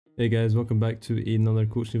Hey guys, welcome back to another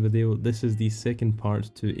coaching video. This is the second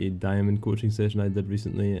part to a diamond coaching session I did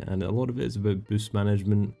recently, and a lot of it is about boost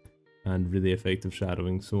management and really effective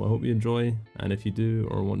shadowing. So I hope you enjoy, and if you do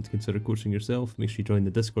or want to consider coaching yourself, make sure you join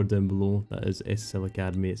the Discord down below. That is SSL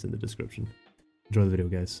Academy, it's in the description. Enjoy the video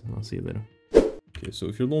guys, and I'll see you later. Okay, so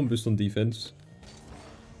if you're low on boost on defense,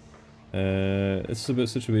 this is a bit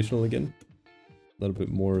situational again. A little bit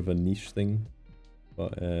more of a niche thing,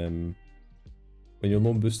 but when you're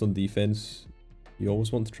low on boost on defense, you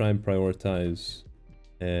always want to try and prioritize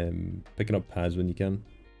picking up pads when you can.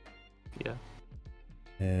 Yeah.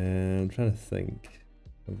 I'm trying to think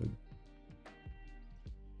of a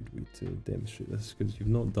good way to demonstrate this, because you've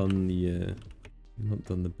not done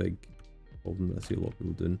the big problem that I see a lot of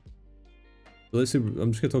people doing. So let's say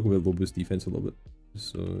I'm just gonna talk about low boost defense a little bit,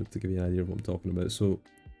 just so to give you an idea of what I'm talking about. So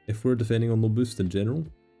if we're defending on low boost in general,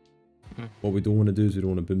 what we don't want to do is we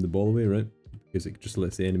don't want to boom the ball away, right? Because it just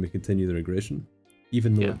lets the enemy continue their aggression.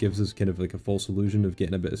 Even though it gives us kind of like a false illusion of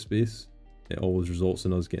getting a bit of space, it always results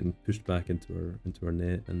in us getting pushed back into our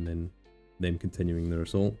net and then them continuing their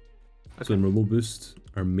assault. Okay. So when we're low boost,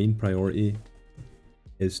 our main priority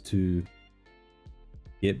is to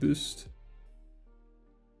get boost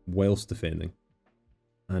whilst defending.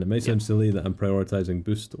 And it might sound silly that I'm prioritizing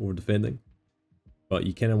boost over defending, but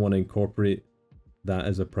you kind of want to incorporate that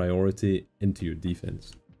as a priority into your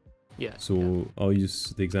defense. Yeah. So I'll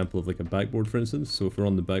use the example of like a backboard, for instance. So if we're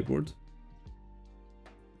on the backboard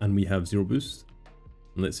and we have 0 boost,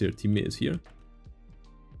 and let's say our teammate is here,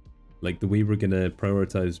 like the way we're going to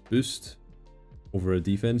prioritize boost over our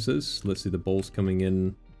defense is, let's say the ball's coming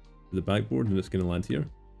in to the backboard and it's going to land here.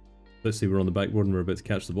 Let's say we're on the backboard and we're about to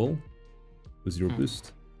catch the ball with 0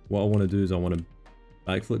 boost. What I want to do is I want to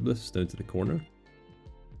backflip this down to the corner,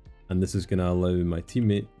 and this is going to allow my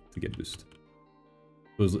teammate to get boost.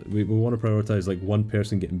 So we want to prioritize like one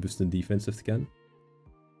person getting boosted in defense if they can,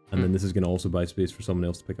 and then this is going to also buy space for someone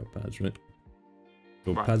else to pick up pads, right?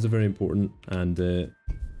 So pads are very important, and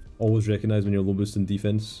always recognize when you're low boost in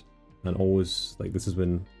defense, and always, like, this has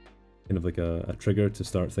been kind of like a trigger to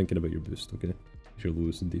start thinking about your boost, okay? If you're low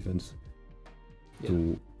boost in defense.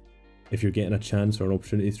 So if you're getting a chance or an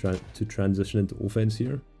opportunity to transition into offense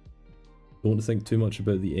here, don't think too much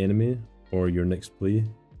about the enemy or your next play.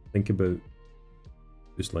 Think about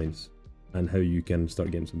boost lines and how you can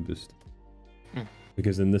start getting some boost.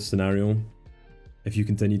 Because in this scenario, if you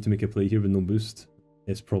continue to make a play here with no boost,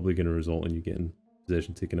 it's probably going to result in you getting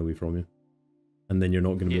possession taken away from you, and then you're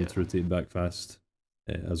not going to be able to rotate back fast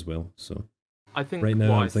as well. So I think right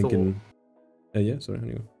now I'm thinking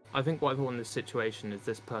anyway. I think what I thought in this situation is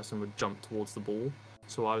this person would jump towards the ball,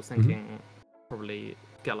 so I was thinking probably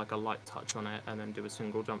get like a light touch on it and then do a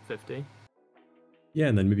single jump 50. Yeah,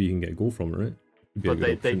 and then maybe you can get a goal from it, right? But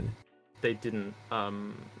they didn't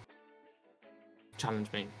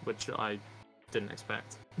challenge me, which I didn't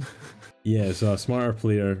expect. Yeah, so a smarter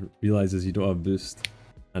player realizes you don't have boost,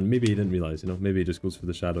 and maybe he didn't realize, you know, maybe he just goes for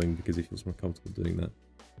the shadowing because he feels more comfortable doing that.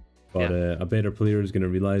 But a better player is going to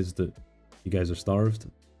realize that you guys are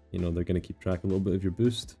starved. You know, they're going to keep track a little bit of your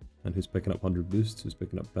boost and who's picking up 100 boosts, who's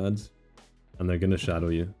picking up pads, and they're going to shadow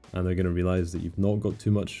you, and they're going to realize that you've not got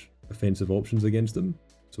too much offensive options against them.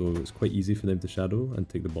 So it's quite easy for them to shadow and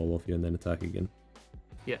take the ball off you and then attack again.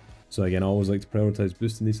 Yeah. So again, I always like to prioritize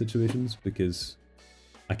boost in these situations because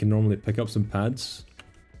I can normally pick up some pads.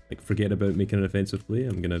 Like, forget about making an offensive play.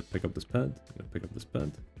 I'm going to pick up this pad. I'm going to pick up this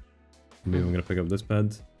pad. Maybe I'm going to pick up this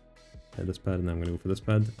pad, and then I'm going to go for this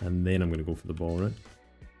pad, and then I'm going to go for the ball, right?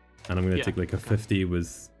 And I'm going to take like a 50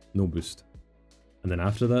 with no boost. And then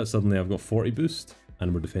after that, suddenly I've got 40 boost,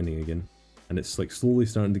 and we're defending again. And it's like slowly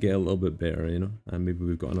starting to get a little bit better, you know, and maybe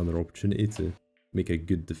we've got another opportunity to make a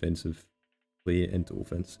good defensive play into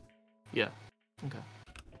offense. Yeah. Okay.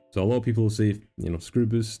 So a lot of people say, you know, screw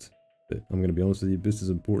boost, but I'm going to be honest with you, boost is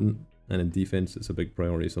important, and in defense it's a big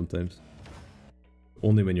priority sometimes.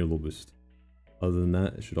 Only when you're low boost. Other than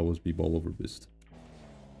that, it should always be ball over boost.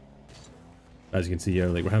 As you can see here,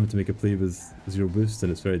 like, we're having to make a play with 0 boost,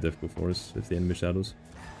 and it's very difficult for us if the enemy shadows.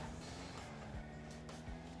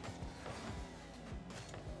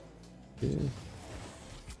 Yeah,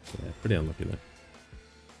 pretty unlucky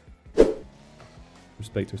there.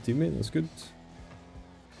 Respect to his teammate, that's good.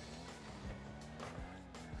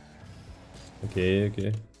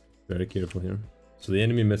 Okay. Very careful here. So the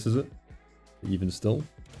enemy misses it, even still.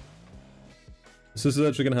 So this is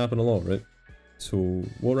actually going to happen a lot, right? So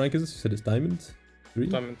what rank is this? You said it's Diamond 3?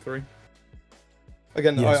 Diamond 3.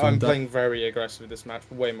 Again, yeah, I'm playing very aggressive this match,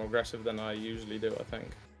 way more aggressive than I usually do, I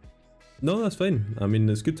think. No, that's fine. I mean,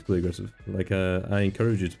 it's good to play aggressive. Like, I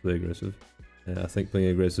encourage you to play aggressive. I think playing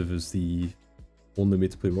aggressive is the only way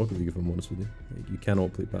to play Rocket League, if I'm honest with you. Like, you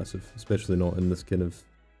cannot play passive, especially not in this kind of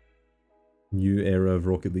new era of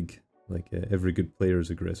Rocket League. Like, every good player is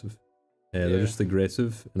aggressive. They're just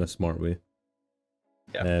aggressive in a smart way.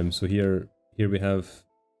 Yeah. So here we have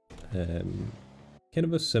kind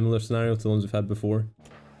of a similar scenario to the ones we've had before.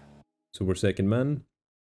 So we're second man.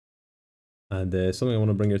 And something I want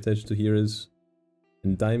to bring your attention to here is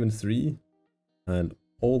in Diamond 3 and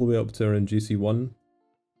all the way up to around GC1,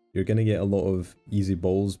 you're going to get a lot of easy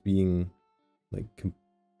balls being like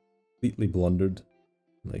completely blundered,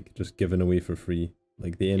 like just given away for free.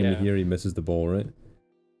 Like the enemy here, he misses the ball, right?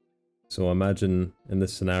 So imagine in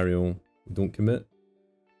this scenario, we don't commit,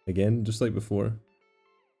 again, just like before,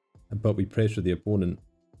 but we pressure the opponent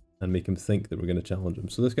and make him think that we're going to challenge him.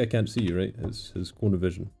 So this guy can't see you, right? His cone of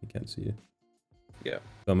vision, he can't see you. Yeah.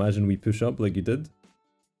 So imagine we push up like you did,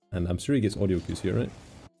 and I'm sure he gets audio cues here, right?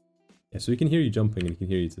 Yeah, so he can hear you jumping and he can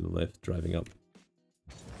hear you to the left driving up.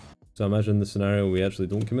 So imagine the scenario we actually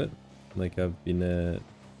don't commit, like I've been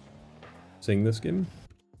saying this game.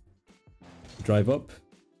 We drive up,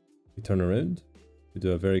 we turn around, we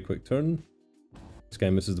do a very quick turn. This guy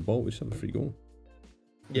misses the ball, we just have a free goal.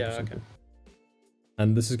 Yeah, okay.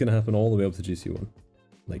 And this is going to happen all the way up to GC1.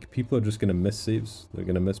 Like, people are just going to miss saves, they're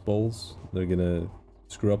going to miss balls, they're going to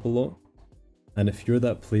screw up a lot. And if you're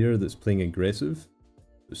that player that's playing aggressive,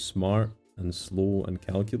 smart and slow and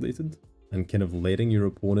calculated, and kind of letting your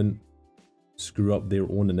opponent screw up their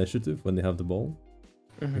own initiative when they have the ball,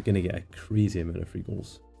 you're going to get a crazy amount of free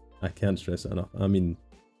goals. I can't stress that enough. I mean,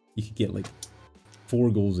 you could get like 4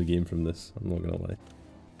 goals a game from this, I'm not going to lie.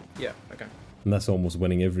 Yeah, okay. And that's almost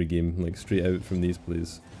winning every game, like straight out from these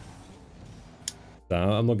plays.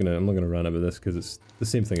 I'm not gonna rant about this because it's the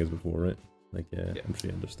same thing as before, right? Like, I'm sure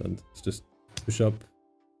you understand. It's just push up,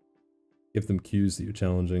 give them cues that you're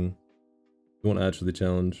challenging. Don't actually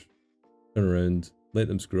challenge. Turn around, let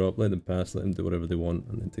them screw up, let them pass, let them do whatever they want,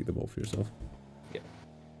 and then take the ball for yourself. Yeah.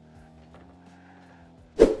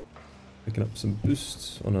 Picking up some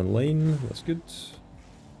boosts on a line, that's good.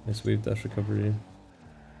 Nice wave dash recovery.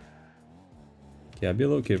 Okay, I'll be a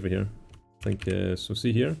little careful here. I think, so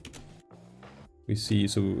see here. We see,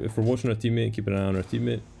 so if we're watching our teammate, keep an eye on our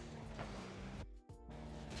teammate.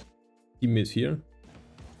 Teammate's here.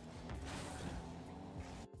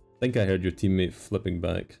 I think I heard your teammate flipping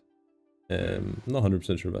back. I'm not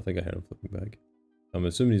 100% sure, but I think I heard him flipping back. I'm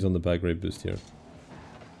assuming he's on the back right boost here.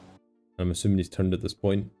 I'm assuming he's turned at this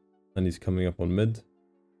point, and he's coming up on mid.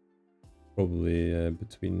 Probably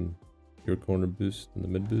between your corner boost and the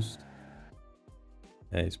mid boost.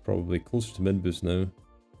 He's probably closer to mid boost now.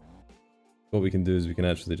 What we can do is we can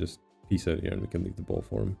actually just peace out here and we can leave the ball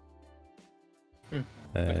for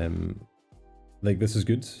him. Like, this is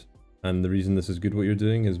good, and the reason this is good what you're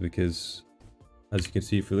doing is because, as you can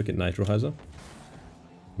see, if we look at Nitro Hazard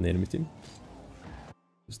on the enemy team,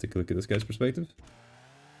 just take a look at this guy's perspective.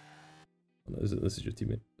 This is your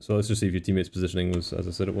teammate. So let's just see if your teammate's positioning was as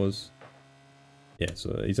I said it was. Yeah,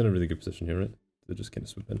 so he's in a really good position here, right? They just kind of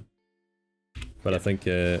swoop in. But I think,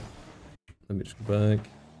 let me just go back.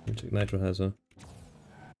 Let me check Nitro Hazard.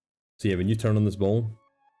 So yeah, when you turn on this ball,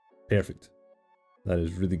 perfect. That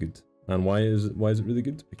is really good. And why is it really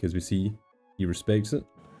good? Because we see he respects it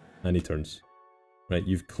and he turns. Right,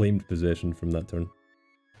 you've claimed possession from that turn.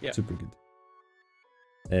 Yeah. Super good.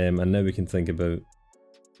 And now we can think about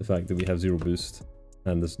the fact that we have 0 boost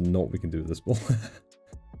and there's not what we can do with this ball.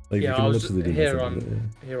 Like, yeah, we can literally do here nothing with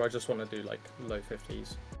it, here I just want to do like low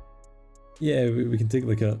 50s. Yeah, we can take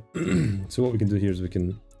like a... So what we can do here is we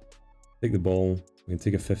can take the ball, we can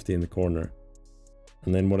take a 50 in the corner.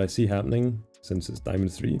 And then what I see happening, since it's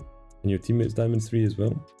Diamond 3, and your teammate's Diamond 3 as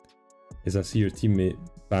well, is I see your teammate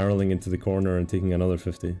barreling into the corner and taking another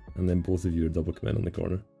 50, and then both of you are double commit on the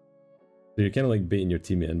corner. So you're kind of like baiting your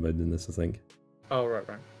teammate in by doing this, I think. Oh, right.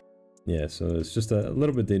 Yeah, so it's just a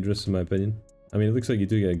little bit dangerous in my opinion. I mean, it looks like you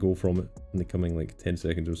do get a goal from it in the coming like 10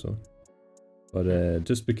 seconds or so. But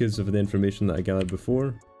just because of the information that I gathered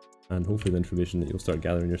before, and hopefully the information that you'll start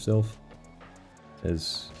gathering yourself,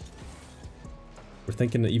 is we're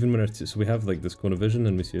thinking that even when so we have like this cone of vision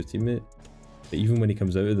and we see our teammate, but even when he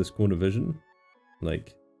comes out of this cone of vision,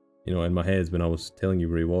 like, you know, in my head when I was telling you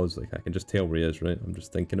where he was, like I can just tell where he is, right? I'm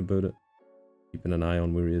just thinking about it, keeping an eye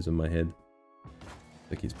on where he is in my head.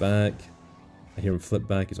 Like, he's back, I hear him flip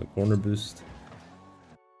back, he's on corner boost,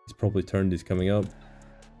 he's probably turned, he's coming up.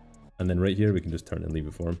 And then right here, we can just turn and leave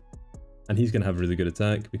it for him. And he's going to have a really good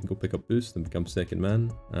attack. We can go pick up boost and become second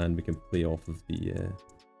man. And we can play off of the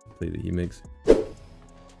play that he makes.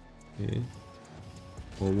 Okay.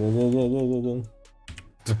 Whoa.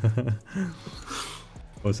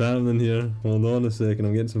 What's happening here? Hold on a second,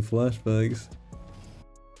 I'm getting some flashbacks.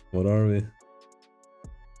 What are we?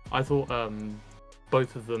 I thought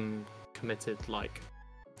both of them committed like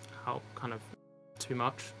how kind of too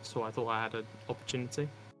much, so I thought I had an opportunity.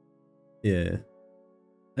 Yeah,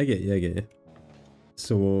 I get you.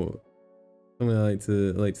 So something I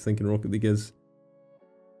like to think in Rocket League is,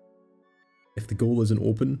 if the goal isn't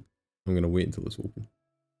open, I'm gonna wait until it's open.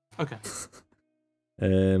 Okay.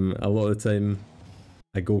 A lot of the time,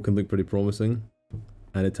 a goal can look pretty promising,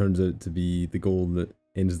 and it turns out to be the goal that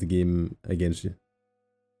ends the game against you.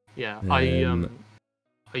 Yeah,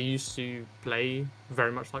 I used to play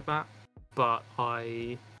very much like that, but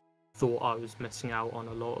I thought I was missing out on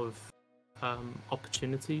a lot of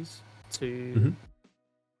opportunities to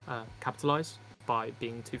capitalize by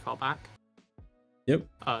being too far back. Yep.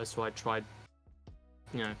 So I tried,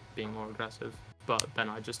 being more aggressive, but then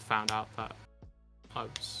I just found out that I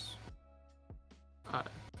was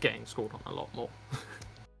getting scored on a lot more.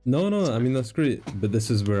 No, I mean, that's great, but this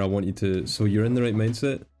is where I want you to, so you're in the right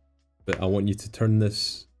mindset, but I want you to turn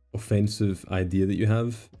this offensive idea that you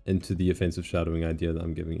have into the offensive shadowing idea that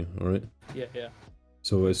I'm giving you, alright? Yeah.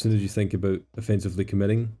 So as soon as you think about offensively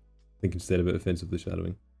committing, think instead about offensively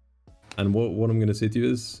shadowing. And what I'm going to say to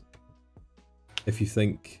you is, if you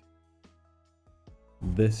think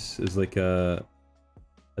this is like a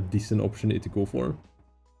decent opportunity to go for,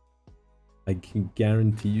 I can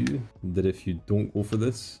guarantee you that if you don't go for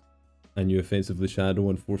this and you offensively shadow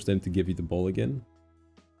and force them to give you the ball again,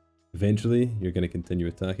 eventually you're going to continue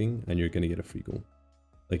attacking and you're going to get a free goal.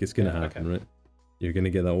 Like, it's going to happen, right? You're going to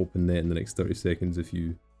get that open net in the next 30 seconds if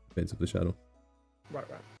you offensively shadow. Right.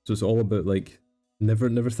 So it's all about, like, never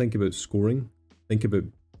think about scoring. Think about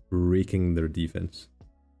breaking their defense.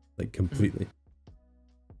 Like, completely.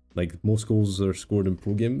 Like, most goals are scored in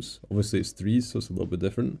pro games. Obviously it's threes, so it's a little bit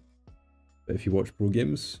different. But if you watch pro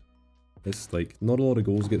games, it's like, not a lot of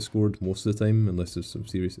goals get scored most of the time unless there's some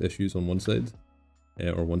serious issues on one side,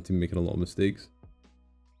 or one team making a lot of mistakes.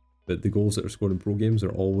 But the goals that are scored in pro games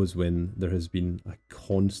are always when there has been a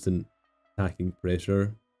constant attacking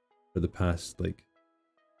pressure for the past like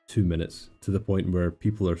 2 minutes, to the point where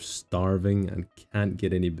people are starving and can't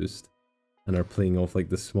get any boost and are playing off like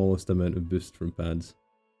the smallest amount of boost from pads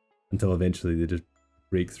until eventually they just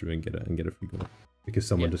break through and get a free goal because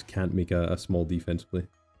someone just can't make a small defense play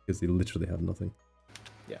because they literally have nothing.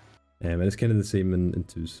 Yeah. And it's kind of the same in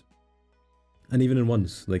twos. And even in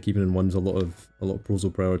ones, like even in ones, a lot of pros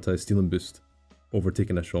will prioritize stealing boost over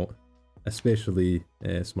taking a shot, especially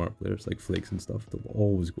smart players like Flakes and stuff. They'll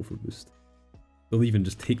always go for boost. They'll even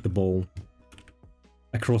just take the ball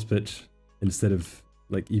across pitch instead of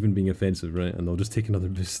like even being offensive, right? And they'll just take another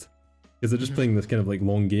boost because they're just playing this kind of like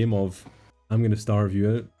long game of, I'm going to starve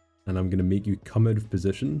you out and I'm going to make you come out of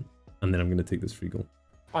position and then I'm going to take this free goal.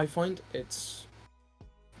 I find it's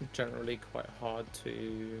generally quite hard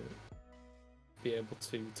to be able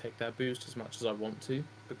to take their boost as much as I want to,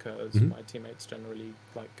 because my teammates generally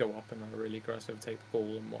like go up and are really aggressive, take the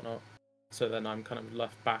ball and whatnot. So then I'm kind of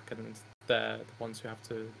left back and they're the ones who have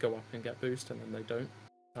to go up and get boost and then they don't.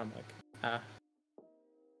 I'm like,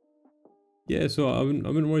 Yeah, so I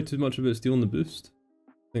wouldn't worry too much about stealing the boost.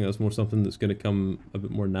 I think that's more something that's going to come a bit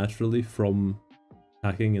more naturally from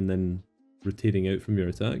attacking and then rotating out from your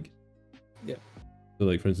attack. Yeah. So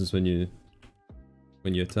like for instance, when you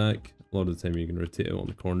attack, a lot of the time you're going to rotate out on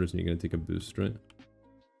the corners and you're going to take a boost, right?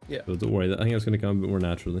 Yeah. So don't worry, I think that's going to come a bit more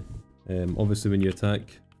naturally. Obviously when you attack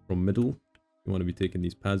from middle, you want to be taking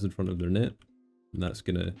these pads in front of their net, and that's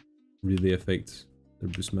going to really affect their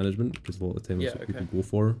boost management, because a lot of the time that's what people go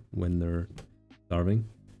for when they're starving.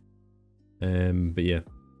 But yeah,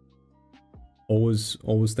 always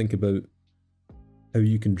think about how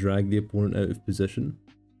you can drag the opponent out of position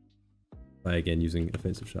by again using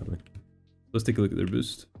offensive shadowing. Let's take a look at their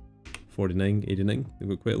boost. 49, 89, they've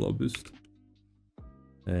got quite a lot of boost,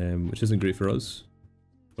 which isn't great for us,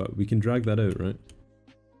 but we can drag that out, right?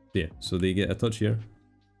 Yeah, so they get a touch here.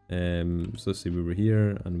 So let's say we were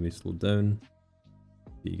here and we slowed down.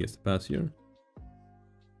 He gets the pass here.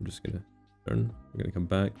 I'm just gonna turn, we're gonna come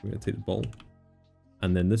back, we're gonna take the ball.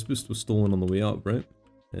 And then this boost was stolen on the way up, right?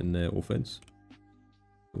 In offense.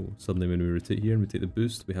 So suddenly when we rotate here and we take the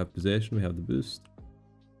boost, we have possession, we have the boost.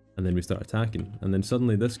 And then we start attacking. And then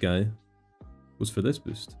suddenly this guy goes for this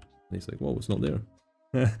boost. And he's like, whoa, it's not there.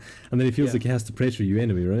 And then he feels like he has to pressure you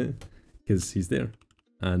anyway, right? Because he's there.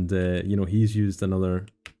 And, you know, he's used another...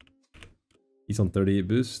 He's on 38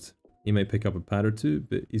 boost. He might pick up a pad or two,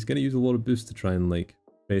 but he's going to use a lot of boost to try and, like,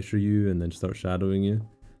 pressure you and then start shadowing you.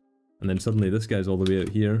 And then suddenly this guy's all the way out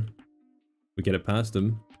here. We get it past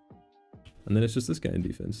him. And then it's just this guy in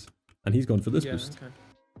defense. And he's gone for this boost.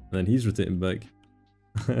 And then he's rotating back.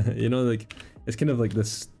 You know, like, it's kind of like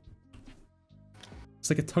this it's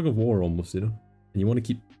like a tug of war almost, you know? And you want to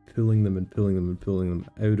keep pulling them and pulling them and pulling them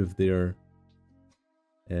out of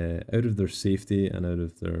their safety and out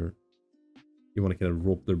of their... You want to kind of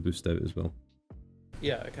rope their boost out as well.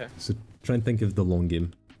 Yeah, okay. So try and think of the long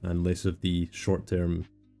game and less of the short term,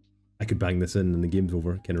 I could bang this in and the game's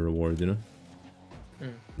over kind of reward, you know?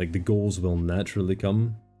 Like the goals will naturally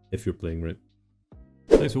come if you're playing right.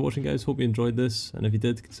 Thanks for watching, guys. Hope you enjoyed this, and if you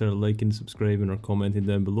did, consider liking, subscribing or commenting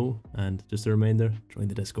down below, and just a reminder, join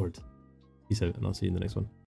the Discord. Peace out, and I'll see you in the next one.